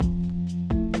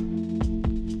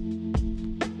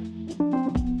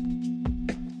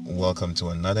welcome to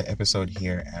another episode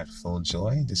here at Full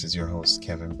Joy. This is your host,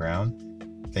 Kevin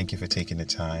Brown. Thank you for taking the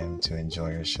time to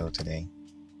enjoy our show today.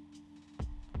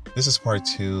 This is part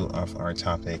 2 of our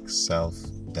topic,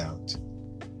 self-doubt.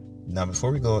 Now,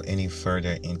 before we go any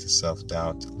further into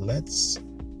self-doubt, let's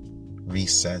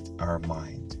reset our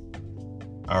mind.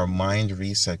 Our mind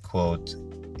reset quote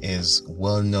is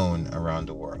well known around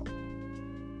the world,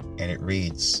 and it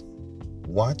reads,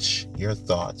 "Watch your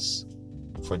thoughts,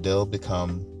 for they'll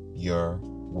become your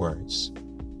words.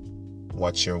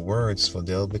 Watch your words, for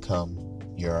they'll become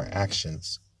your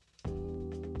actions.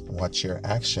 Watch your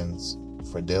actions,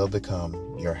 for they'll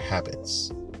become your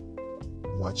habits.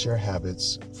 Watch your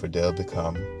habits, for they'll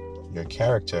become your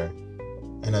character."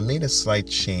 And I made a slight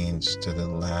change to the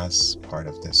last part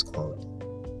of this quote.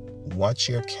 Watch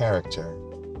your character,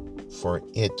 for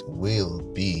it will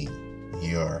be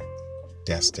your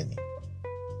destiny.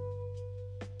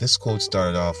 This quote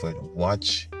started off with,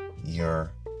 watch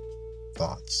your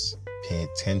thoughts. Pay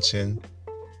attention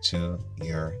to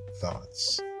your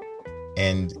thoughts.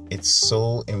 And it's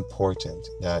so important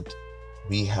that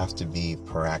we have to be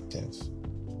proactive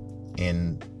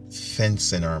in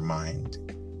fencing our mind,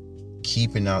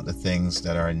 keeping out the things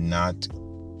that are not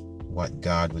what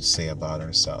God would say about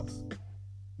ourselves.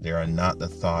 They are not the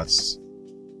thoughts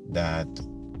that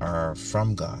are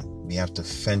from God. We have to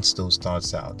fence those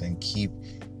thoughts out and keep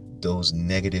those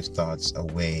negative thoughts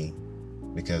away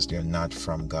because they're not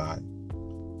from God.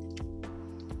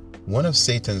 One of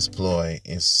Satan's ploy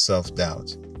is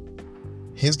self-doubt.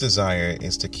 His desire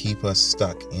is to keep us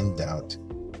stuck in doubt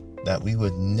that we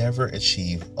would never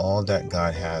achieve all that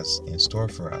God has in store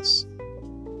for us.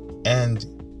 And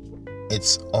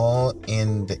it's all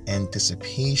in the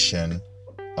anticipation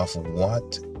of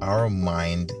what our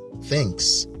mind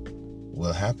thinks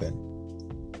will happen.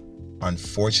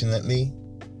 Unfortunately,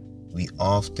 we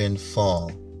often fall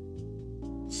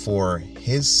for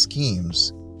his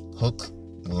schemes, hook,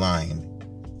 line,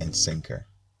 and sinker.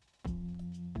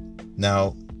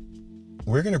 Now,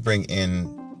 we're going to bring in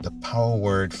the power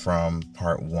word from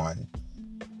part 1,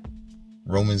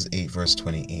 Romans 8, verse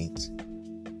 28.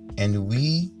 And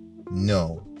we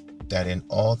know that in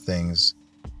all things,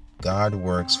 God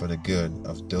works for the good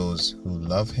of those who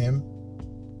love him,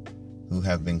 who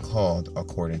have been called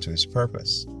according to his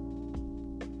purpose.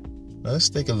 Now let's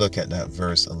take a look at that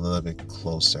verse a little bit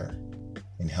closer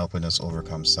in helping us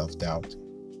overcome self-doubt.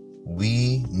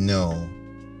 We know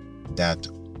that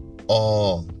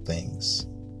all things,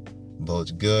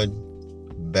 both good,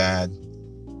 bad,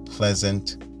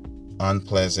 pleasant,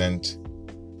 unpleasant,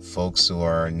 folks who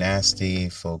are nasty,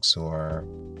 folks who are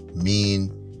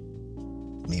mean,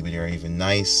 maybe they're even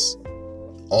nice,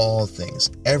 all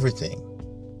things, everything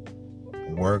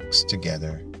works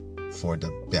together for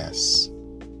the best.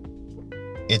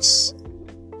 It's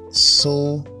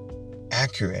so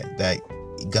accurate that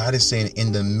God is saying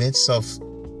in the midst of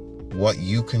what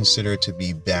you consider to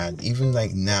be bad, even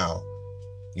like now,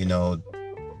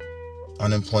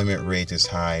 unemployment rate is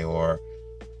high, or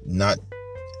not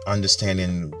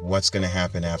understanding what's going to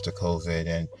happen after COVID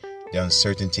and the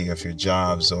uncertainty of your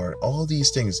jobs, or all these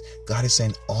things. God is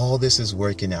saying all this is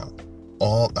working out.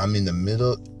 I'm in the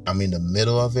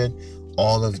middle of it.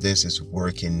 All of this is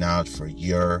working out for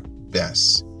your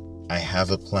best. I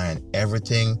have a plan.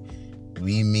 Everything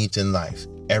we meet in life,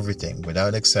 everything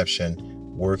without exception,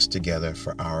 works together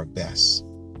for our best.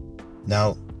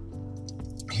 Now,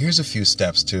 here's a few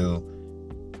steps to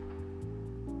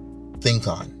think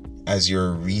on as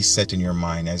you're resetting your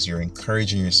mind, as you're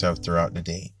encouraging yourself throughout the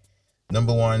day.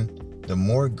 Number 1, the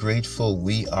more grateful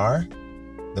we are,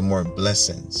 the more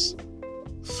blessings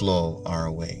flow our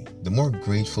way. The more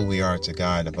grateful we are to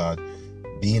God about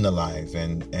being alive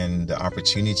and the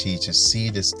opportunity to see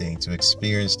this day, to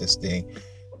experience this day,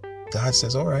 God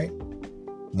says, all right,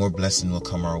 more blessing will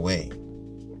come our way.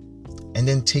 And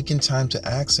then taking time to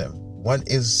ask him, what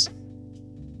is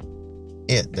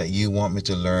it that you want me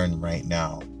to learn right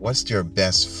now? What's your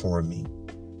best for me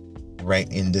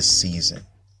right in this season?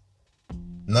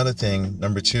 Another thing,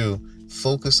 number 2,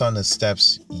 focus on the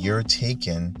steps you're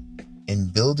taking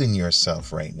in building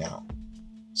yourself right now.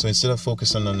 So instead of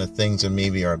focusing on the things that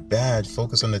maybe are bad,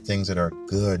 focus on the things that are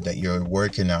good, that you're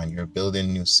working on, you're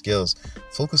building new skills.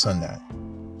 Focus on that.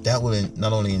 That will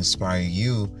not only inspire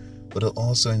you, but it'll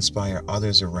also inspire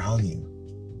others around you.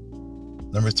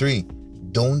 Number 3,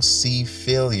 don't see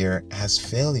failure as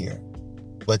failure,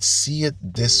 but see it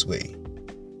this way.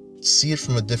 See it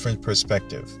from a different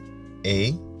perspective.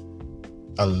 A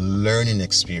learning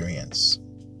experience.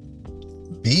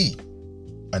 B,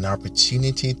 an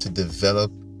opportunity to develop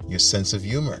your sense of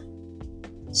humor.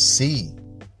 C,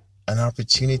 an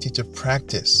opportunity to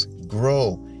practice,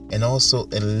 grow, and also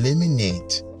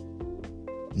eliminate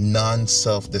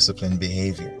non-self-disciplined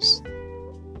behaviors.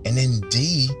 And then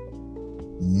D,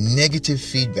 negative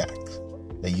feedback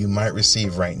that you might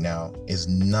receive right now is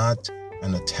not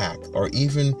an attack. Or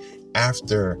even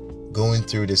after going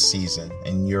through this season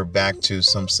and you're back to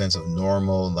some sense of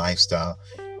normal lifestyle,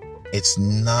 it's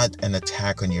not an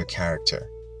attack on your character,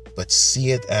 but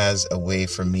see it as a way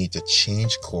for me to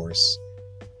change course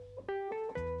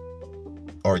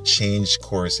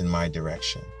in my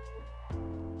direction.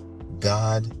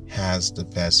 God has the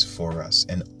best for us,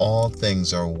 and all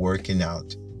things are working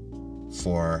out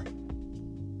for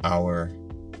our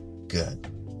good.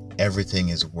 Everything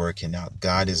is working out.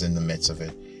 God is in the midst of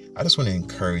it. I just want to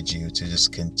encourage you to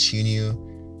just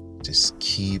continue to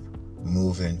keep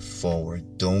moving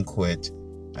forward. Don't quit.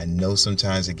 I know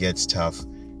sometimes it gets tough.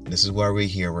 This is why we're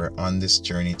here. We're on this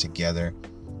journey together,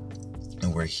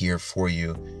 and we're here for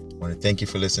you. I want to thank you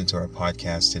for listening to our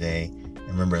podcast today.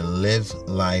 And remember, live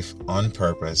life on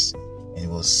purpose, and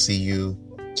we'll see you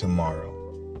tomorrow.